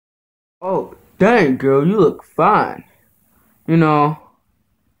Oh, dang, girl, you look fine. You know,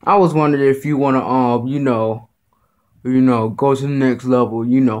 I was wondering if you wanna go to the next level.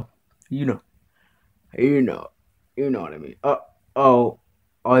 You know, you know, you know what I mean. Oh,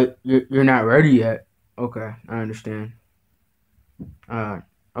 you're not ready yet. Okay, I understand. Alright,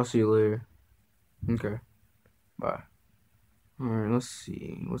 I'll see you later. Okay, bye. Alright, let's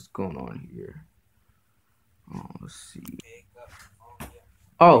see what's going on here. Oh, let's see.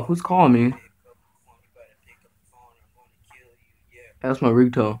 Oh, who's calling me? That's my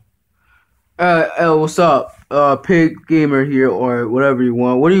ringtone. What's up? Pig Gamer here, or whatever you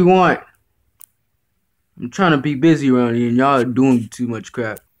want. What do you want? I'm trying to be busy around here, and y'all are doing too much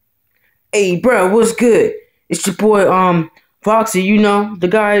crap. Hey, bro, what's good? It's your boy, Foxy. The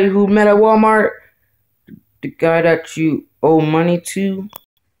guy who met at Walmart, the guy that you owe money to.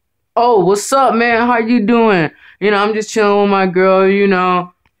 Oh, what's up, man? How you doing? I'm just chilling with my girl.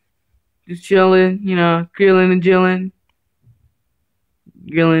 Just chilling. Grilling and chilling,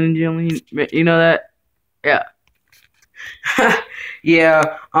 grilling and chilling. You know that? Yeah.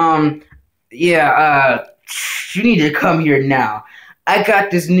 Yeah, yeah. You need to come here now. I got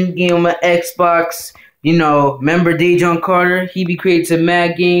this new game on my Xbox. Remember Dejon Carter? He be creating some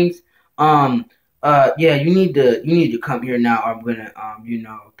mad games. Um, yeah. You need to come here now. Or I'm gonna,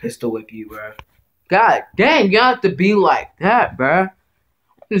 pistol whip you, bro. God dang, you have to be like that, bruh.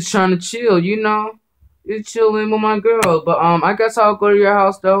 I'm just trying to chill. Just chilling with my girl. But I guess I'll go to your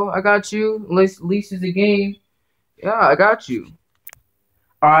house though. I got you. At least it's a game. Yeah, I got you.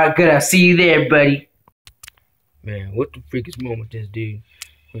 All right, good. I'll see you there, buddy. Man, what the freak is wrong with this dude?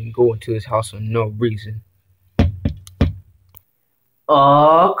 When you go into his house for no reason.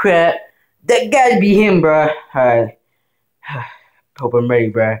 Oh crap! That gotta be him, bro. Alright. Hope I'm ready,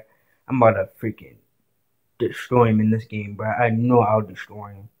 bro. I'm about to freaking destroy him in this game, bro. I know I'll destroy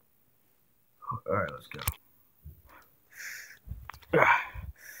him. Alright, let's go.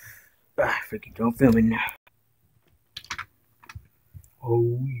 Freaking don't film it now.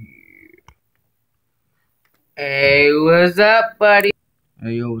 Oh yeah. Hey, what's up, buddy?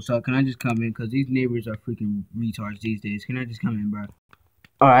 Hey yo, what's up? Can I just come in? Cause these neighbors are freaking retards these days. Can I just come in, bro?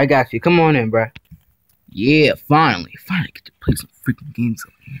 Alright, I got you. Come on in, bro. Yeah, finally get to play some freaking games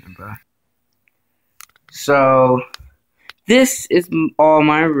over here, bro. So, this is all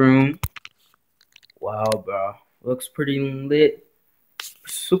my room. Wow, bro. Looks pretty lit.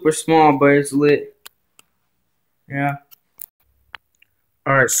 Super small, but it's lit. Yeah.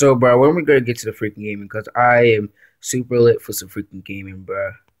 Alright, so bro, when we gonna get to the freaking gaming? Cause I am super lit for some freaking gaming,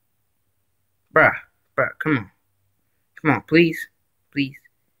 bro. Bruh, come on. Come on, please. Please.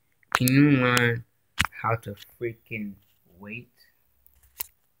 Can you learn how to freaking wait?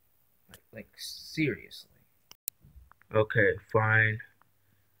 Like seriously. Okay, fine.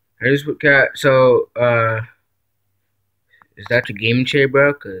 I just got, so, is that your gaming chair,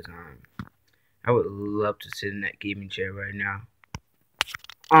 bro? Cause, I would love to sit in that gaming chair right now.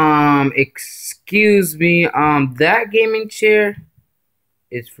 Excuse me, that gaming chair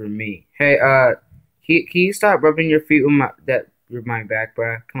is for me. Hey, can you stop rubbing your feet with my back,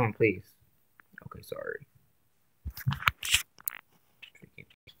 bro? Come on, please. Okay, sorry.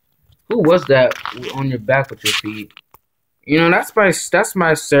 Who was that on your back with your feet? That's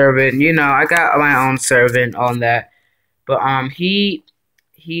my servant. I got my own servant on that. But he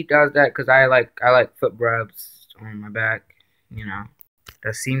does that because I like foot rubs on my back.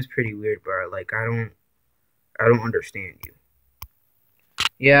 That seems pretty weird, bro. Like I don't understand you.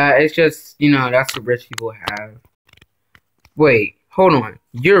 Yeah, it's just that's what rich people have. Wait, hold on.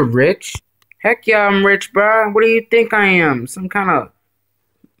 You're rich? Heck yeah, I'm rich, bro. What do you think I am? Some kind of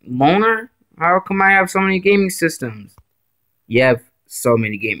loner? How come I have so many gaming systems? You have so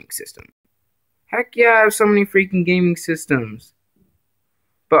many gaming systems. Heck yeah, I have so many freaking gaming systems.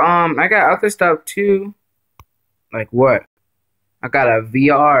 But I got other stuff too. Like what? I got a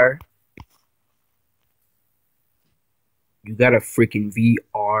VR. You got a freaking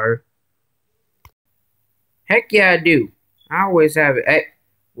VR? Heck yeah, I do. I always have it. Hey,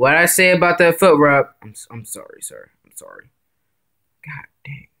 what I say about that foot rub? I'm sorry, sir. I'm sorry. God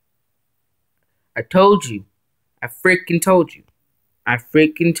dang. I told you. I freaking told you. I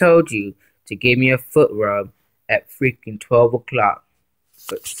freaking told you to give me a foot rub at freaking 12 o'clock.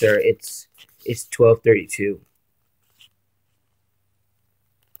 But sir, it's 12:32.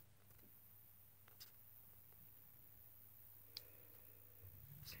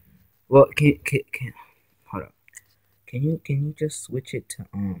 Well, can hold up. Can you just switch it to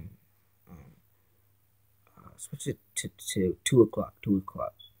switch it to 2 o'clock. 2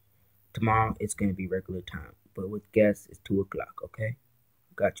 o'clock. Tomorrow it's gonna be regular time, but with guests it's 2 o'clock. Okay,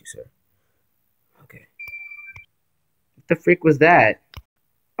 got you, sir. Okay. What the freak was that?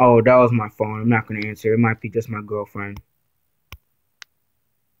 Oh, that was my phone. I'm not gonna answer. It might be just my girlfriend.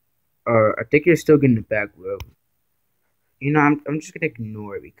 I think you're still getting the back rub. You know, I'm just gonna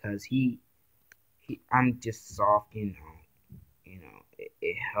ignore it because I'm just soft, you know.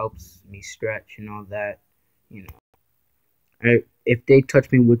 It helps me stretch and all that, you know. If they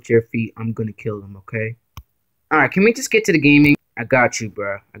touch me with your feet, I'm gonna kill them, okay? Alright, can we just get to the gaming? I got you,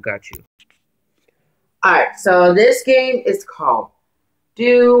 bro. I got you. Alright, so this game is called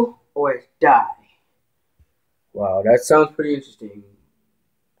Do or Die. Wow, that sounds pretty interesting.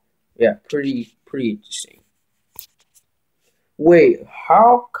 Yeah, pretty interesting. Wait,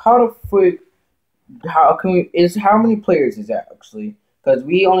 how the frick? How can we? How many players is that actually? Because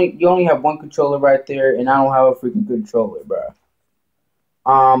you only have one controller right there, and I don't have a freaking controller, bro.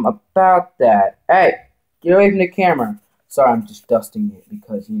 About that. Hey, get away from the camera. Sorry, I'm just dusting it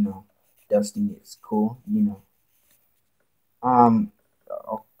because you know, dusting is cool. You know.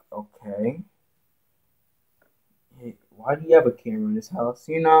 Okay. Hey, why do you have a camera in this house?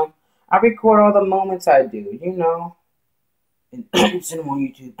 You know, I record all the moments I do. You know, and send them on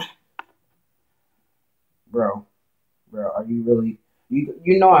YouTube. Bro, are you really?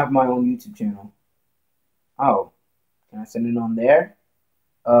 You know I have my own YouTube channel. Oh, can I send it on there?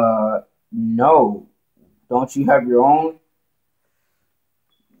 No. Don't you have your own?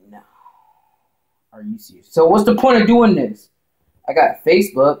 No. Are you serious? So what's the point of doing this? I got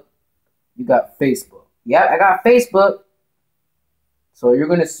Facebook. You got Facebook. Yeah, I got Facebook. So you're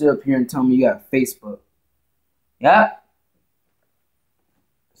gonna sit up here and tell me you got Facebook. Yeah.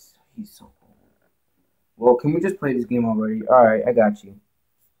 He's so old. Well, can we just play this game already? Alright, I got you.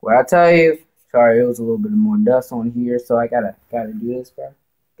 Well, I tell you, sorry, it was a little bit more dust on here, so I gotta do this, bro.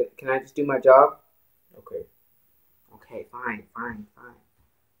 Can I just do my job? Okay. Okay, fine.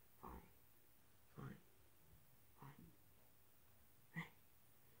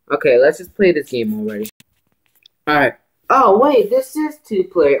 Okay, let's just play this game already. Alright. Oh, wait, this is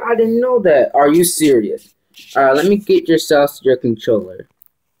 2-player. I didn't know that. Are you serious? Alright, let me get yourself your controller.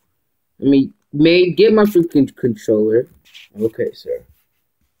 Let me get my freaking controller. Okay, sir.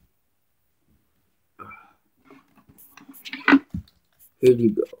 Here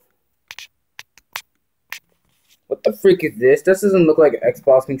you go. What the freak is this? This doesn't look like an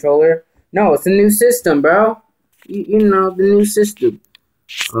Xbox controller. No, it's a new system, bro. You know, the new system.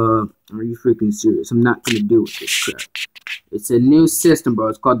 Are you freaking serious? I'm not gonna deal with this crap. It's a new system, bro.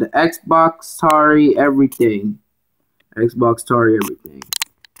 It's called the Xbox Tari Everything. Xbox Tari Everything.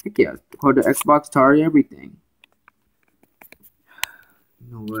 Heck yeah, it's called the Xbox Tari Everything.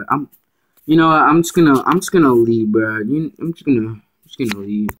 You know what? I'm just gonna leave, bro. I'm just gonna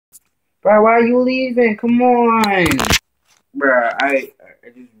leave. Bro, why are you leaving? Come on, bro. I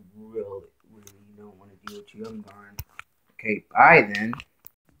just really don't want to deal with you. I'm gone. Okay, bye then.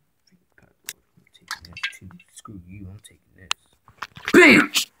 Screw you. I'm taking this.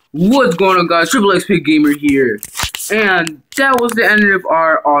 Bam! What's going on, guys? Triple XP Gamer here, and that was the end of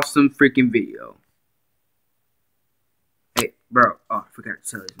our awesome freaking video. Hey, bro. Oh, I forgot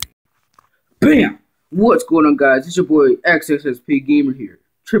to tell his name. Bam! What's going on, guys? It's your boy XXXP Gamer here.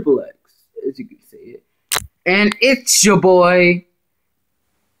 Triple X, as you can say it. And it's your boy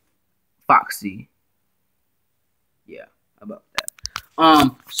Foxy. Yeah, about that.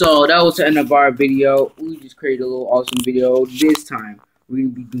 So that was the end of our video. We just created a little awesome video. This time, we're gonna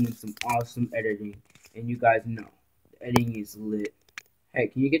be doing some awesome editing. And you guys know, the editing is lit. Hey,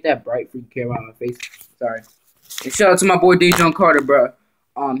 can you get that bright freaking camera on my face? Sorry. And shout out to my boy Dejon Carter, bro.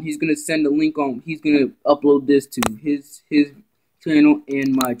 He's gonna send the link on. He's gonna upload this to his channel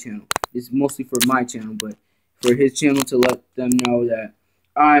and my channel. It's mostly for my channel, but for his channel to let them know that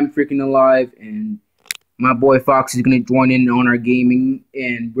I'm freaking alive and my boy Fox is gonna join in on our gaming,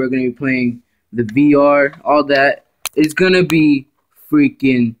 and we're gonna be playing the VR. All that is gonna be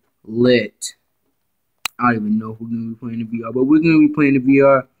freaking lit. I don't even know who's gonna be playing the VR, but we're gonna be playing the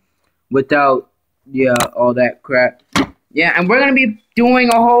VR without all that crap. Yeah, and we're gonna be doing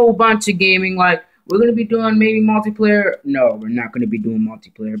a whole bunch of gaming. Like, we're gonna be doing maybe multiplayer. No, we're not gonna be doing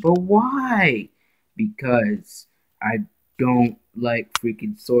multiplayer. But why? Because I don't like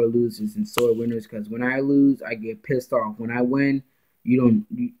freaking sore losers and sore winners. Because when I lose, I get pissed off. When I win,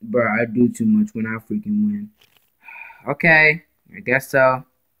 bro, I do too much when I freaking win. Okay, I guess so.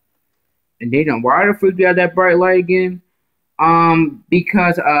 And they don't. Why the freak you have that bright light again?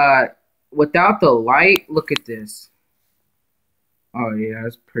 Because without the light, look at this. Oh yeah,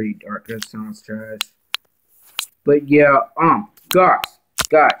 that's pretty dark. That sounds trash. But yeah, guys,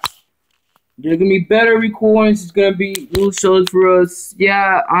 there's gonna be better recordings. It's gonna be new shows for us.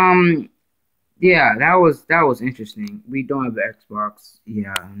 Yeah, Yeah, that was interesting. We don't have an Xbox.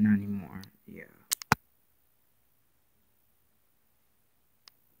 Yeah, not anymore. Yeah.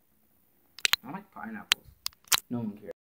 I like pineapples. No one cares.